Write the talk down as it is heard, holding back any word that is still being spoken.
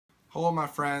Hello my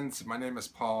friends, my name is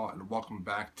Paul and welcome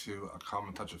back to A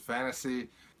Common Touch of Fantasy.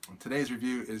 Today's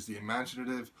review is the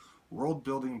imaginative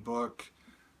world-building book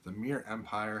The Mere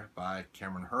Empire by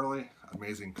Kameron Hurley.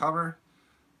 Amazing cover.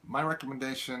 My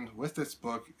recommendation with this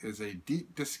book is a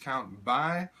deep discount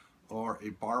buy or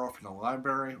a borrow from the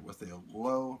library with a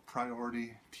low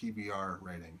priority TBR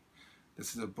rating.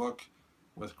 This is a book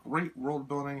with great world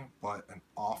building but an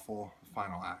awful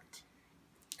final act.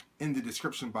 In the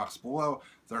description box below,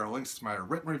 there are links to my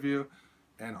written review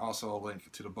and also a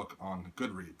link to the book on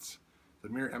Goodreads. The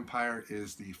Mere Empire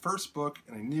is the first book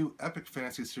in a new epic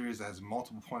fantasy series that has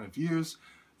multiple point of views.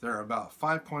 There are about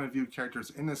 5 point of view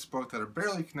characters in this book that are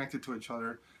barely connected to each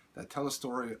other that tell the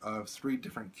story of 3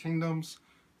 different kingdoms.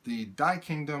 The Dai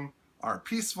Kingdom are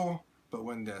peaceful, but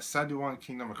when the Saduan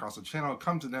Kingdom across the channel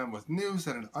comes to them with news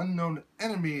that an unknown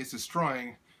enemy is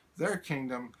destroying their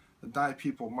kingdom, the Dai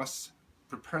people must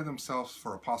prepare themselves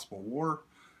for a possible war.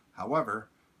 However,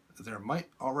 there might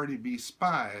already be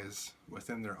spies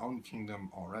within their own kingdom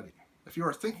already. If you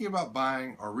are thinking about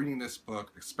buying or reading this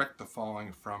book, expect the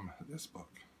following from this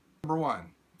book. Number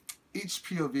 1. Each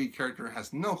POV character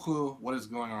has no clue what is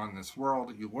going on in this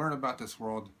world. You learn about this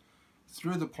world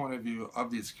through the point of view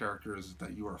of these characters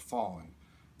that you are following.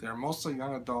 They are mostly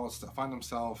young adults that find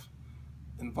themselves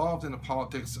involved in the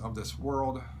politics of this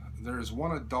world. There is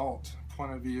one adult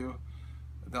point of view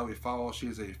that we follow. She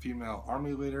is a female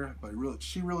army leader, but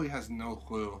she really has no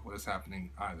clue what is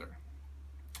happening either.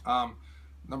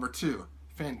 Number 2,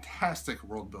 fantastic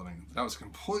world building that I was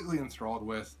completely enthralled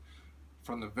with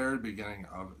from the very beginning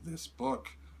of this book.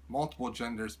 Multiple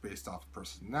genders based off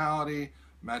personality,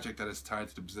 magic that is tied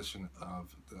to the position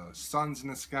of the suns in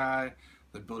the sky,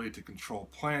 the ability to control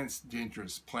plants,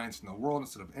 dangerous plants in the world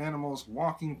instead of animals,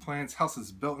 walking plants, houses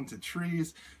built into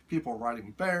trees, people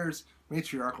riding bears,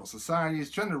 matriarchal societies,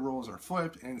 gender roles are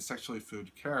flipped, and sexually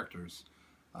fluid characters.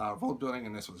 World building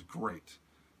in this was great.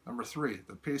 Number 3,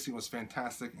 the pacing was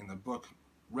fantastic and the book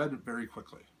read very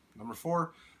quickly. Number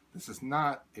 4, this is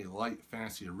not a light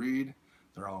fantasy read.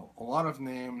 There are a lot of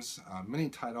names, many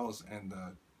titles, and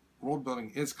the world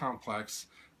building is complex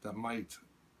that might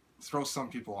throw some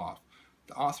people off.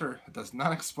 The author does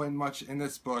not explain much in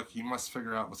this book. You must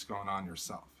figure out what's going on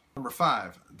yourself. Number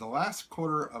 5, the last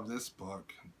quarter of this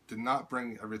book did not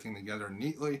bring everything together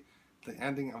neatly. The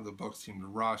ending of the book seemed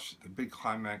rushed. The big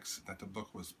climax that the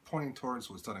book was pointing towards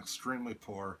was done extremely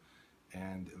poor,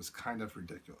 and it was kind of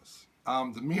ridiculous.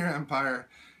 The Mere Empire,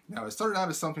 it started out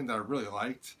as something that I really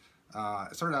liked.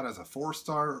 It started out as a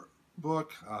 4-star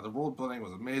book. The world building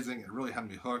was amazing. It really had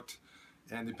me hooked.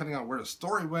 And depending on where the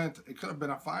story went, it could have been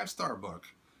a 5-star book.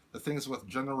 The things with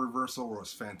gender reversal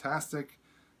was fantastic.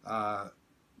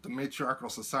 The matriarchal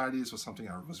societies was something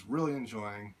I was really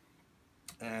enjoying.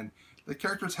 And the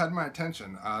characters had my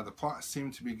attention. The plot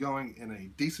seemed to be going in a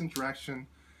decent direction.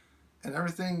 And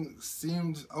everything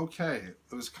seemed okay.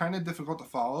 It was kind of difficult to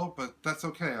follow, but that's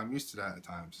okay. I'm used to that at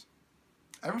times.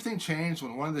 Everything changed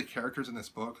when one of the characters in this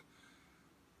book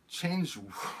changed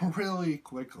really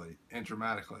quickly and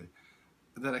dramatically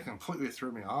that it completely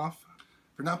threw me off.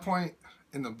 From that point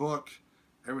in the book,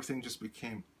 everything just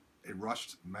became a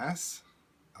rushed mess.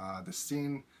 The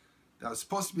scene that was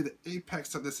supposed to be the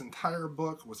apex of this entire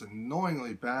book was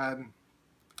annoyingly bad,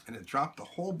 and it dropped the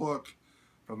whole book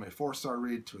from a 4-star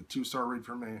read to a 2-star read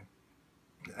for me.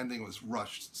 The ending was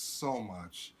rushed so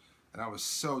much, and I was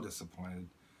so disappointed.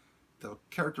 The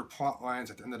character plot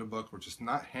lines at the end of the book were just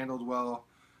not handled well,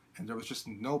 and there was just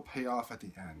no payoff at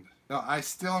the end. Now, I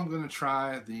still am going to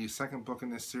try the second book in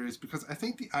this series because I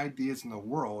think the ideas in the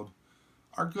world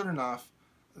are good enough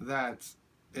that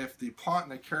if the plot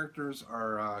and the characters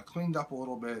are cleaned up a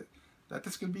little bit, that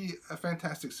this could be a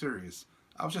fantastic series.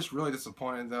 I was just really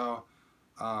disappointed though,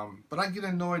 but I get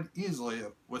annoyed easily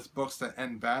with books that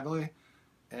end badly,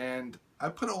 and I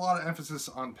put a lot of emphasis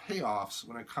on payoffs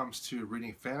when it comes to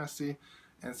reading fantasy,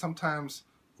 and sometimes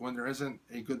when there isn't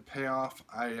a good payoff,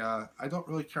 I don't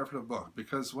really care for the book,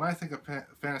 because when I think of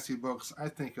fantasy books, I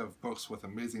think of books with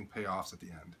amazing payoffs at the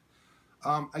end.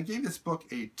 I gave this book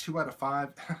a 2 out of 5.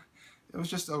 It was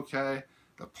just okay.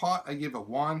 The plot, I gave a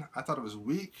 1. I thought it was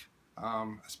weak,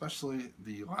 especially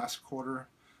the last quarter.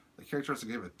 The characters, I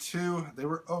gave a 2. They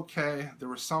were okay. There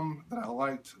were some that I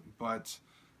liked, but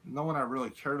no one I really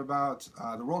cared about.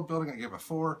 The world building, I gave a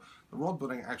 4. The world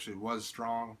building actually was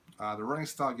strong. The writing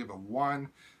style, I gave a 1.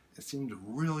 It seemed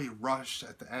really rushed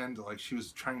at the end, like she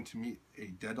was trying to meet a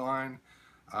deadline.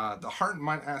 The heart and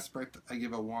mind aspect, I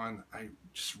give a 1. I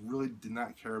just really did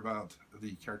not care about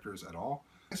the characters at all.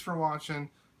 Thanks for watching.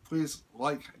 Please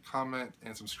like, comment,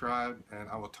 and subscribe, and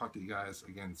I will talk to you guys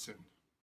again soon.